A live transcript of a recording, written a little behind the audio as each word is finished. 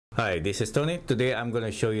Hi, this is Tony. Today I'm going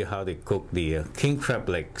to show you how to cook the king crab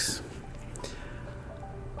legs.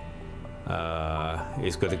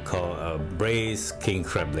 It's going to call braised king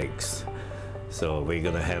crab legs. So we're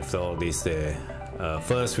going to have all this.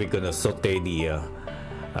 First, we're going to saute the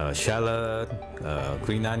shallot,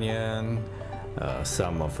 green onion,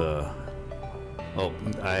 some of. Oh,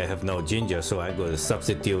 I have no ginger, so I'm going to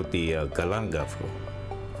substitute the galanga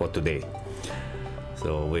for today.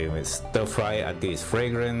 So we will stir fry until it's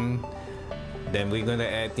fragrant. Then we're gonna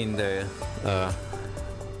add in the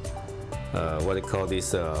what they call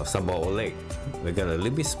this Sambal Oelek. We're gonna a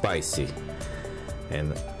little bit spicy.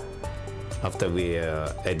 And after we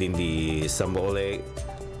add in the Sambal Oelek,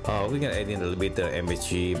 we're gonna add in a little bit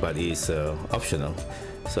MSG, but it's optional.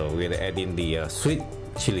 So we're gonna add in the sweet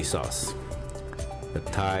chili sauce, the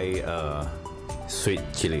Thai sweet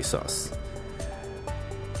chili sauce.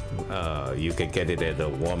 You can get it at the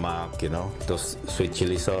Walmart, you know, those sweet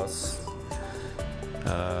chili sauce.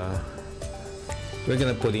 We're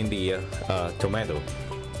gonna put in the tomato.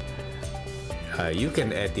 You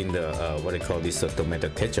can add in the what they call this tomato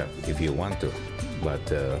ketchup if you want to, but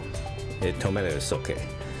the tomato is okay.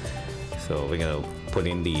 So we're gonna put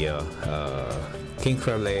in the king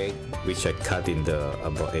crab leg, which I cut in the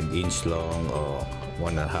about an inch long or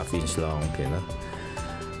 1.5 inch long, you know.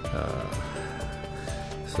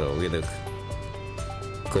 So we're gonna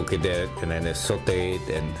cook it there and then saute it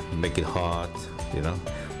and make it hot, you know.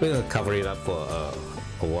 We're gonna cover it up for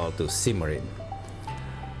a while to simmer it.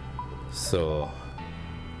 So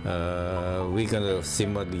we're gonna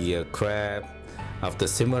simmer the crab. After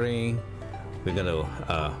simmering, we're gonna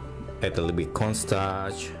add a little bit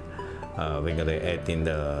cornstarch. We're gonna add in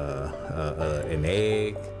an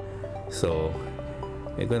egg. So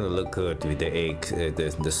it's gonna look good with the egg.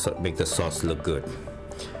 Make the sauce look good.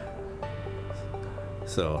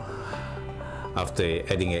 So after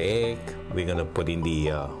adding an egg, we're gonna put in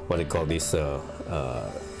the what they call this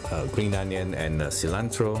green onion and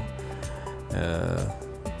cilantro.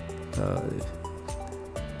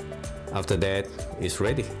 After that, it's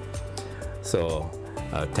ready. So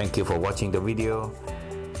thank you for watching the video.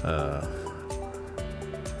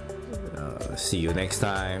 See you next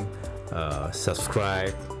time.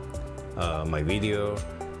 Subscribe my video.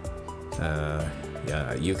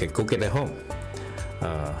 Yeah, you can cook it at home.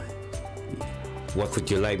 What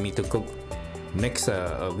would you like me to cook next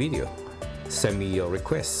video? Send me your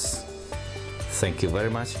requests. Thank you very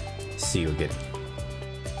much. See you again.